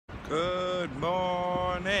Good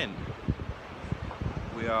morning.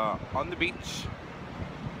 We are on the beach.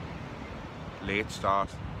 Late start.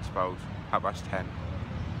 It's about 10:30.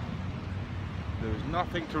 There was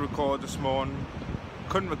nothing to record this morning.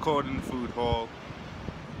 Couldn't record in the food hall.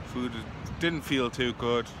 Food didn't feel too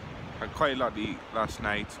good. Had quite a lot to eat last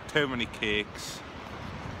night. Too many cakes.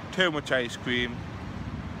 Too much ice cream.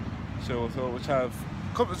 So I thought we'd have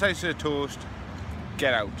a couple of slices of toast.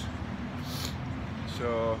 Get out.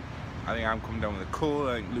 So I think I'm coming down with a cold.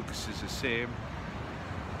 I think Lucas is the same.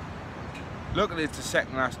 Luckily it's the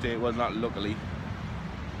second last day. Well, not luckily.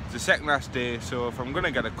 It's the second last day, so if I'm gonna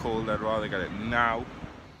get a cold, I'd rather get it now.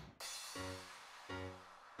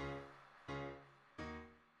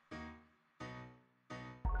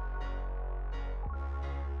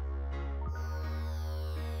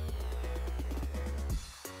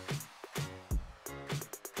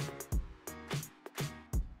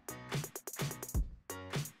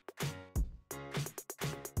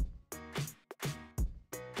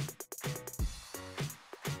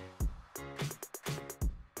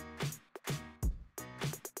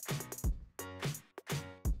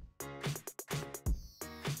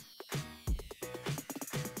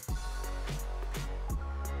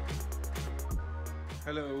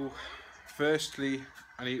 Hello. Firstly,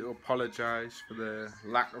 I need to apologise for the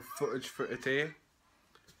lack of footage for today.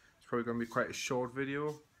 It's probably going to be quite a short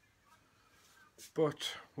video.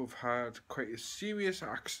 But we've had quite a serious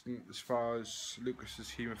accident as far as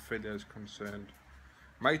Lucas's haemophilia is concerned.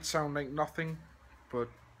 Might sound like nothing, but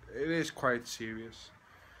it is quite serious.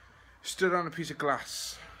 Stood on a piece of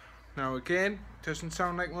glass. Now again, doesn't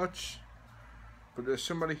sound like much, but as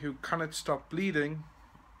somebody who cannot stop bleeding,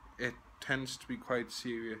 it tends to be quite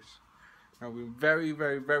serious. Now we're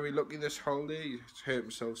very lucky this holiday. He's hurt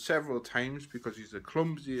himself several times because he's the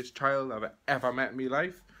clumsiest child I've ever met in my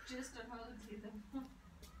life. Just on holiday then.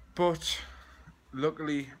 But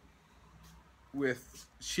luckily, with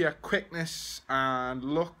sheer quickness and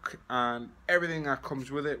luck and everything that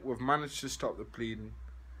comes with it, we've managed to stop the bleeding.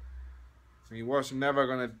 He was never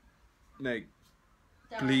gonna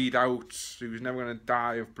bleed out. He was never gonna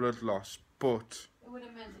die of blood loss, but it would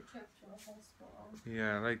have meant a trip to a hospital.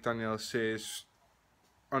 Yeah, like Danielle says,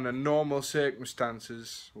 under normal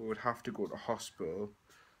circumstances, we would have to go to hospital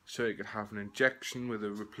so he could have an injection with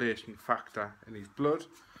a replacement factor in his blood.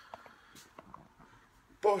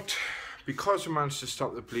 But because we managed to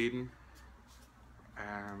stop the bleeding,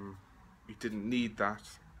 we didn't need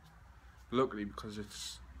that. Luckily, because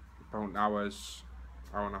it's about an hour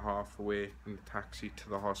and a half away in the taxi to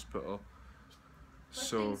the hospital. But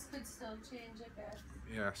so things could still change, I guess.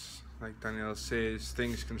 Yes, like Danielle says,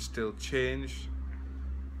 things can still change.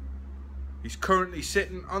 He's currently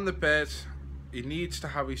sitting on the bed. He needs to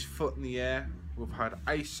have his foot in the air. We've had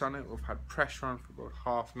ice on it. We've had pressure on for about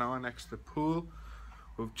half an hour next to the pool.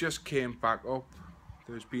 We've just came back up.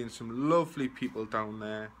 There's been some lovely people down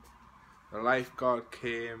there. The lifeguard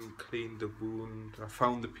came, cleaned the wound. I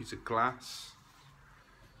found the piece of glass.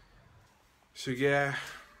 So yeah,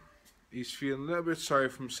 he's feeling a little bit sorry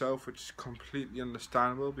for himself, which is completely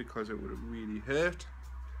understandable because it would have really hurt.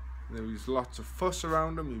 There was lots of fuss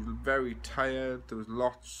around him. He was very tired. There was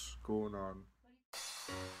lots going on.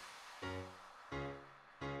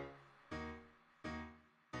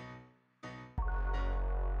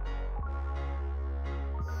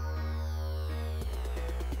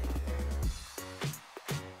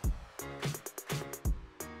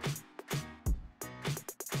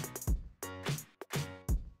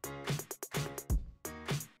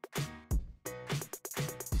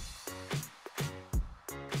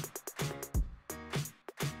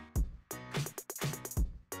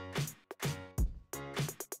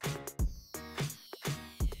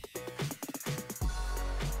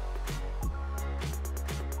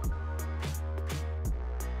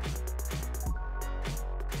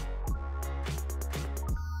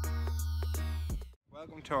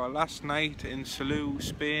 Welcome to our last night in Salou,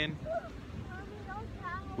 Spain.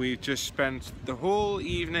 We've just spent the whole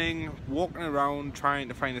evening walking around trying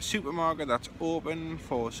to find a supermarket that's open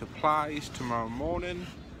for supplies tomorrow morning.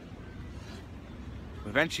 We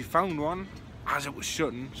eventually found one as it was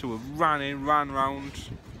shutting, so we ran round,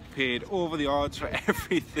 paid over the odds for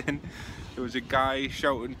everything. There was a guy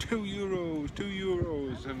shouting €2,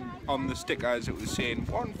 €2, and on the stickers it was saying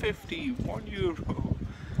 1.50, €1.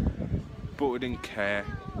 But we didn't care.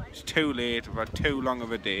 It's too late. We've had too long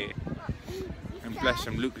of a day. And bless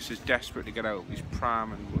him, Lucas is desperate to get out of his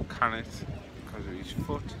pram and we can't because of his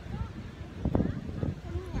foot.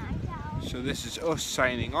 So this is us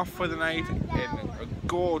signing off for the night in a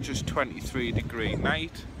gorgeous 23-degree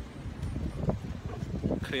night.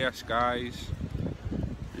 Clear skies,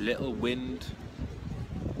 little wind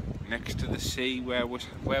next to the sea where we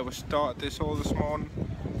started this all this morning.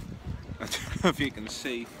 I don't know if you can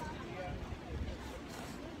see.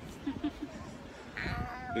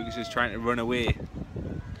 Lucas is trying to run away.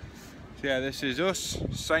 So yeah, this is us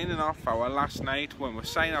signing off our last night. When we're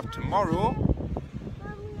signing off tomorrow,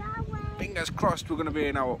 fingers crossed we're going to be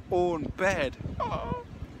in our own bed. Oh,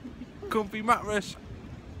 comfy mattress,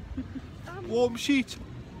 warm sheet,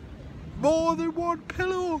 more than one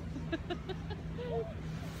pillow.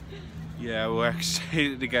 Yeah, we're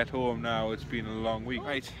excited to get home now. It's been a long week.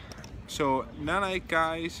 Right, so night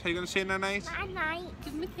guys. How you going to say night? Night.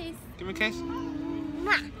 Give me a kiss. Give me a kiss.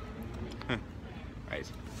 Mwah.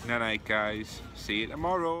 Right, night guys. See you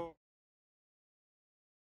tomorrow.